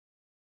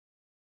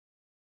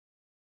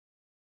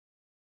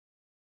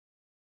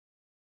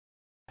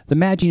The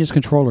Mad Genius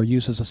controller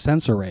uses a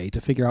sense array to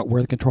figure out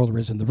where the controller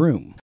is in the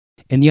room.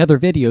 In the other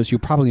videos, you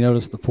probably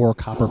noticed the 4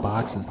 copper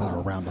boxes that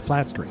are around the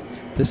flat screen.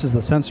 This is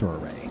the sensor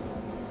array.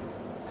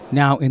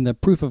 Now, in the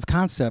proof of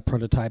concept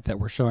prototype that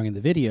we're showing in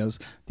the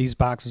videos, these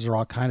boxes are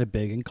all kind of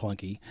big and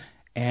clunky.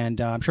 And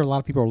I'm sure a lot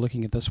of people are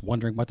looking at this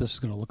wondering what this is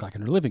going to look like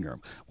in their living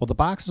room. Well, the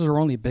boxes are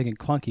only big and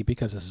clunky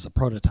because this is a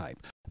prototype.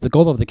 The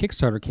goal of the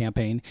Kickstarter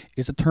campaign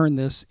is to turn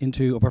this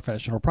into a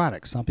professional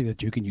product, something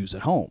that you can use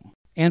at home.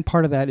 And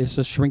part of that is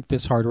to shrink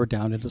this hardware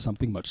down into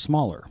something much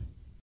smaller.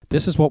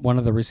 This is what one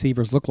of the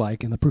receivers look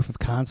like in the proof of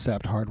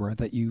concept hardware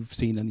that you've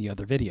seen in the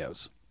other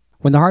videos.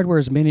 When the hardware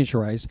is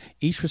miniaturized,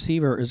 each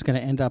receiver is going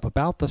to end up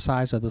about the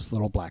size of this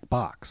little black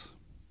box.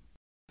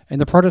 In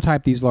the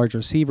prototype, these large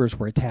receivers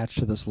were attached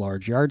to this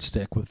large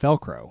yardstick with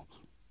Velcro.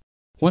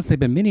 Once they've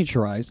been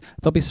miniaturized,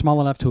 they'll be small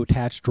enough to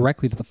attach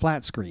directly to the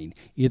flat screen,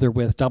 either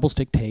with double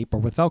stick tape or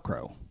with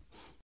Velcro.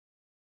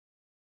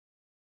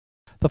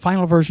 The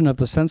final version of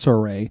the sensor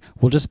array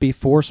will just be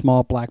 4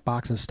 small black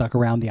boxes stuck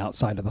around the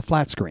outside of the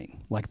flat screen,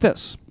 like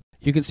this.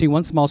 You can see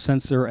one small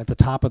sensor at the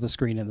top of the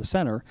screen in the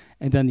center,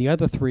 and then the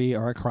other 3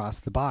 are across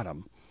the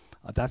bottom.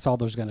 That's all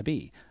there's going to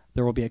be.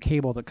 There will be a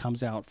cable that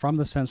comes out from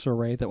the sensor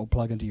array that will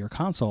plug into your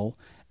console,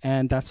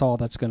 and that's all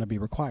that's going to be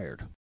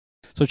required.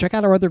 So check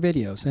out our other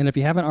videos, and if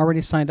you haven't already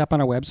signed up on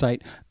our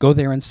website, go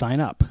there and sign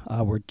up.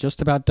 We're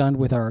just about done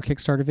with our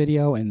Kickstarter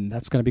video, and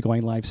that's going to be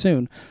going live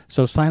soon,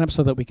 so sign up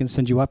so that we can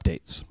send you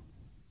updates.